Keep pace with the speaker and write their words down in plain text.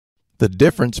The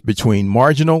difference between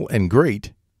marginal and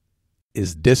great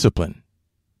is discipline.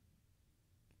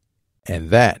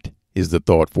 And that is the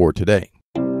thought for today.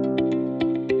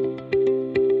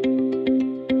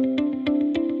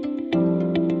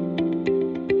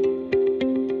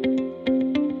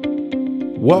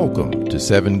 Welcome to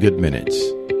 7 Good Minutes.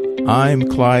 I'm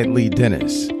Clyde Lee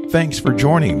Dennis. Thanks for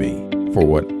joining me for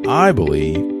what I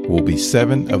believe will be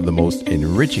 7 of the most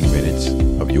enriching minutes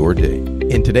of your day.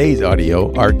 In today's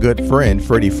audio, our good friend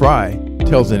Freddy Fri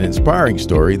tells an inspiring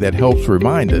story that helps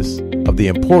remind us of the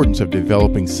importance of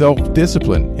developing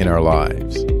self-discipline in our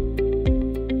lives.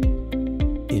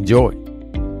 Enjoy.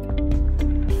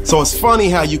 So it's funny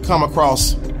how you come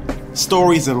across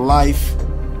stories in life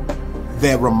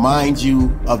that remind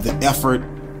you of the effort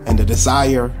and the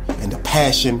desire and the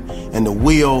passion and the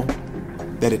will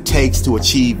that it takes to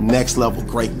achieve next level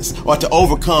greatness or to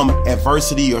overcome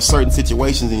adversity or certain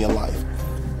situations in your life.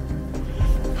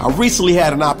 I recently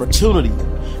had an opportunity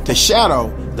to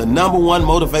shadow the #1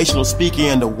 motivational speaker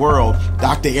in the world,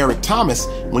 Dr. Eric Thomas,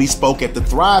 when he spoke at the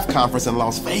Thrive Conference in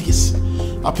Las Vegas.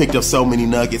 I picked up so many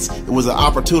nuggets. It was an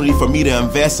opportunity for me to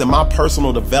invest in my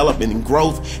personal development and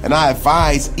growth, and I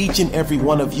advise each and every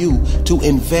one of you to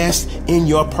invest in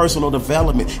your personal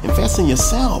development. Invest in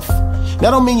yourself.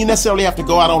 That don't mean you necessarily have to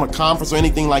go out on a conference or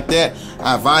anything like that.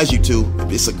 I advise you to.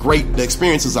 The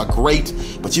experiences are great,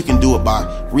 but you can do it by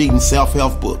reading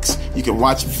self-help books. You can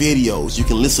watch videos. You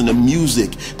can listen to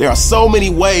music. There are so many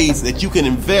ways that you can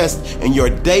invest in your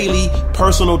daily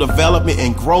personal development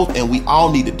and growth, and we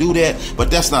all need to do that. But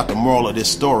that's not the moral of this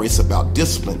story. It's about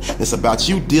discipline. It's about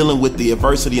you dealing with the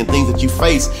adversity and things that you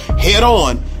face head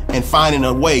on and finding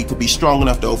a way to be strong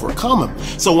enough to overcome them.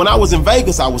 So when I was in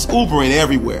Vegas, I was Ubering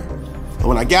everywhere. And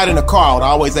when I got in the car, I would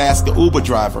always ask the Uber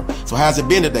driver, so how's it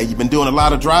been today? You've been doing a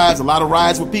lot of drives, a lot of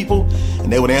rides with people?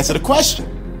 And they would answer the question.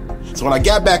 So when I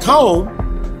got back home,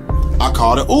 I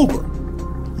called an Uber.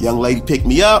 Young lady picked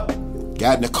me up,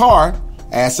 got in the car,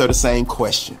 asked her the same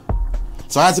question.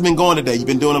 So how's it been going today? You've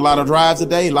been doing a lot of drives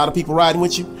today? A lot of people riding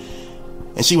with you?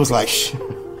 And she was like,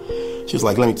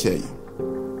 let me tell you.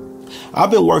 I've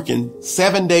been working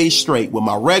 7 days straight with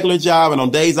my regular job, and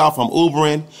on days off, I'm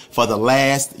Ubering for the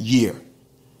last year.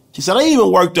 She said, I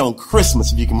even worked on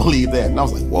Christmas, if you can believe that. And I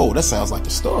was like, whoa, that sounds like the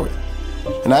story.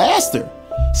 And I asked her,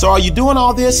 so are you doing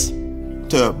all this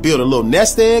to build a little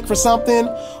nest egg for something,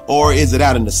 or is it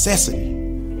out of necessity?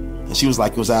 And she was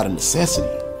like, it was out of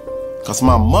necessity. Because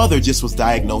my mother just was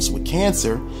diagnosed with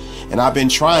cancer, and I've been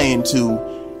trying to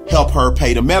help her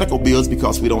pay the medical bills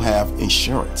because we don't have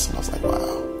insurance. And I was like,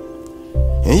 wow.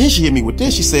 And then she hit me with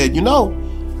this. She said, you know,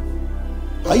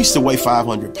 I used to weigh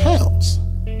 500 pounds.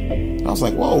 And I was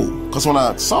like, whoa. Because when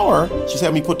I saw her, she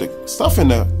had me put the stuff in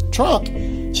the trunk.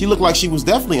 She looked like she was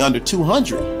definitely under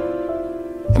 200.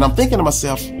 And I'm thinking to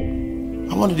myself,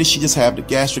 I wonder, did she just have the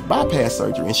gastric bypass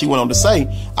surgery? And she went on to say,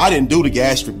 I didn't do the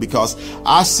gastric because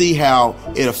I see how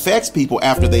it affects people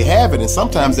after they have it. And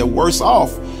sometimes they're worse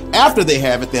off after they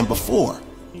have it than before.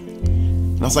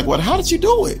 And I was like, well, how did you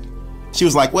do it? She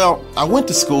was like, well, I went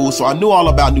to school, so I knew all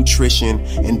about nutrition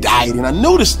and diet, and I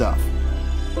knew the stuff.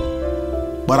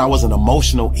 But I was an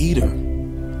emotional eater.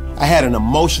 I had an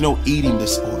emotional eating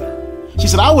disorder. She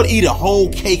said, I would eat a whole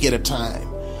cake at a time.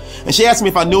 And she asked me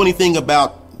if I knew anything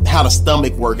about how the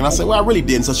stomach worked. And I said, well, I really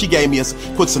didn't. So she gave me a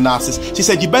quick synopsis. She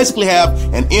said, you basically have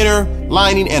an inner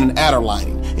lining and an outer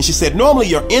lining. And she said, normally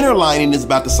your inner lining is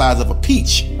about the size of a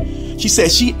peach. She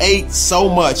said she ate so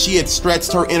much, she had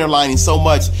stretched her inner lining so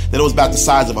much that it was about the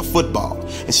size of a football.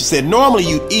 And she said, normally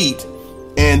you'd eat,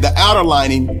 and the outer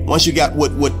lining, once you got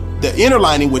the inner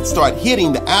lining would start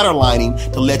hitting the outer lining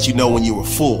to let you know when you were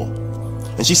full.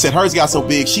 And she said hers got so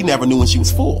big, she never knew when she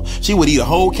was full. She would eat a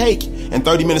whole cake, and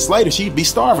 30 minutes later, she'd be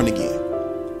starving again.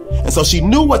 And so she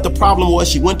knew what the problem was.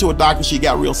 She went to a doctor. She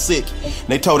got real sick. And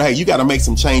they told her, hey, you got to make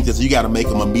some changes. You got to make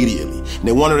them immediately. And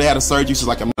they wanted her to have a surgery. She's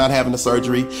like, I'm not having the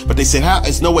surgery. But they said,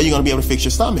 there's no way you're going to be able to fix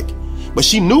your stomach. But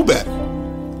she knew better.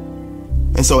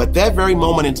 And so at that very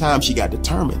moment in time, she got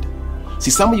determined.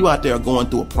 See, some of you out there are going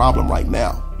through a problem right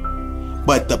now.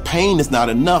 But the pain is not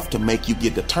enough to make you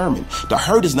get determined. The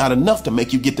hurt is not enough to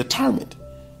make you get determined.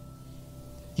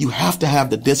 You have to have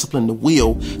the discipline, the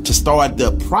will to start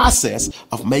the process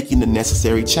of making the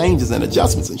necessary changes and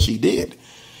adjustments. And she did.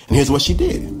 And here's what she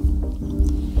did.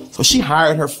 So she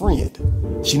hired her friend.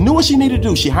 She knew what she needed to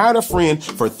do. She hired her friend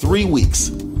for 3 weeks.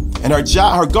 And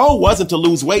her goal wasn't to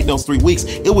lose weight in those 3 weeks.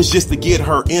 It was just to get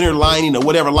her inner lining or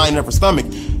whatever lining of her stomach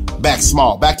back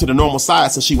small, back to the normal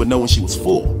size so she would know when she was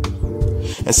full.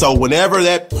 And so whenever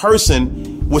that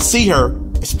person would see her,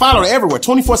 she followed her everywhere,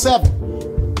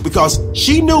 24/7. Because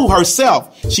she knew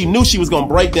herself, she knew she was going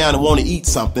to break down and want to eat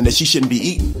something that she shouldn't be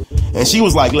eating. And she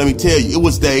was like, let me tell you, it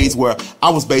was days where I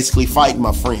was basically fighting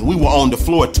my friend. We were on the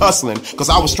floor tussling because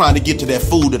I was trying to get to that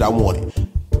food that I wanted.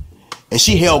 And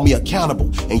she held me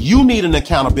accountable. And you need an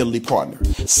accountability partner.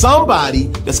 Somebody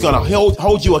that's going to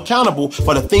hold you accountable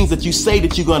for the things that you say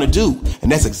that you're going to do.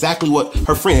 And that's exactly what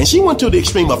her friend. And she went to the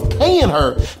extreme of paying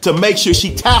her to make sure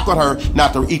she tackled her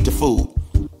not to eat the food.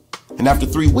 And after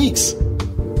 3 weeks,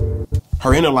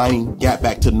 her inner lining got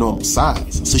back to normal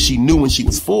size. So she knew when she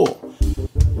was full.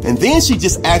 And then she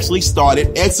just actually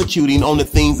started executing on the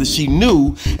things that she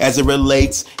knew as it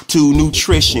relates to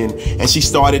nutrition. And she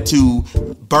started to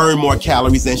burn more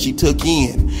calories than she took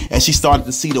in. And she started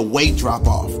to see the weight drop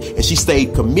off. And she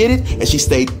stayed committed and she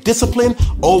stayed disciplined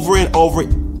over and over.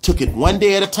 Took it one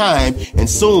day at a time. And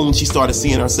soon she started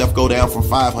seeing herself go down from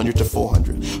 500 to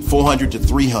 400, 400 to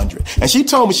 300. And she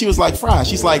told me, she was like, Fri,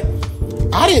 she's like,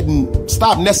 I didn't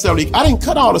stop necessarily. I didn't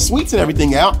cut all the sweets and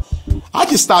everything out. I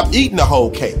just stopped eating the whole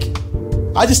cake.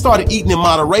 I just started eating in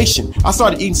moderation. I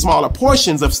started eating smaller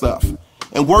portions of stuff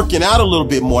and working out a little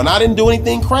bit more. And I didn't do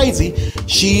anything crazy.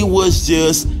 She was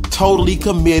just totally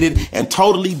committed and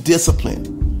totally disciplined.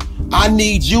 I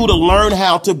need you to learn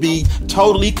how to be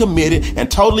totally committed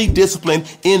and totally disciplined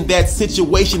in that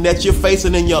situation that you're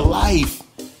facing in your life.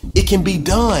 It can be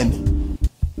done.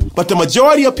 But the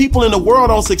majority of people in the world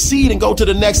don't succeed and go to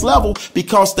the next level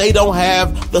because they don't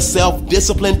have the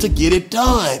self-discipline to get it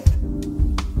done.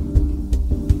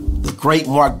 The great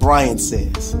Mark Bryant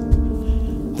says,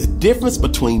 the difference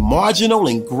between marginal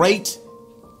and great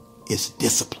is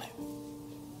discipline.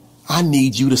 I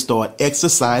need you to start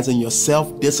exercising your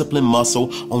self-discipline muscle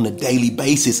on a daily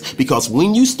basis, because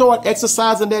when you start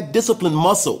exercising that discipline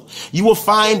muscle, you will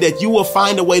find that you will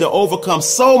find a way to overcome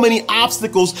so many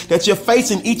obstacles that you're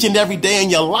facing each and every day in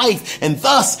your life. And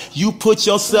thus you put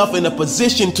yourself in a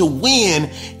position to win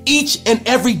each and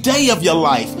every day of your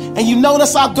life. And you know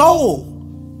that's our goal,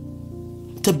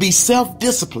 to be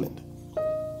self-disciplined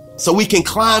so we can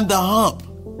climb the hump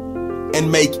and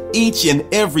make each and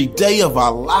every day of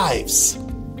our lives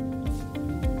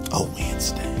a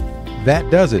Wednesday. That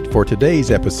does it for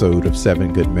today's episode of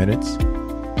 7 Good Minutes.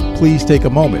 Please take a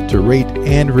moment to rate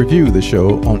and review the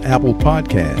show on Apple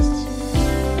Podcasts.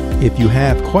 If you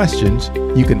have questions,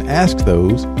 you can ask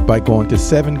those by going to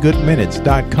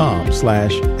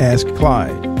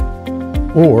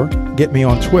 7goodminutes.com/askclyde or get me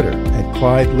on Twitter at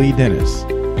Clyde Lee Dennis.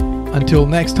 Until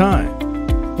next time,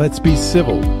 let's be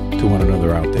civil to one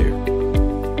another out there.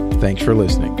 Thanks for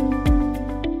listening.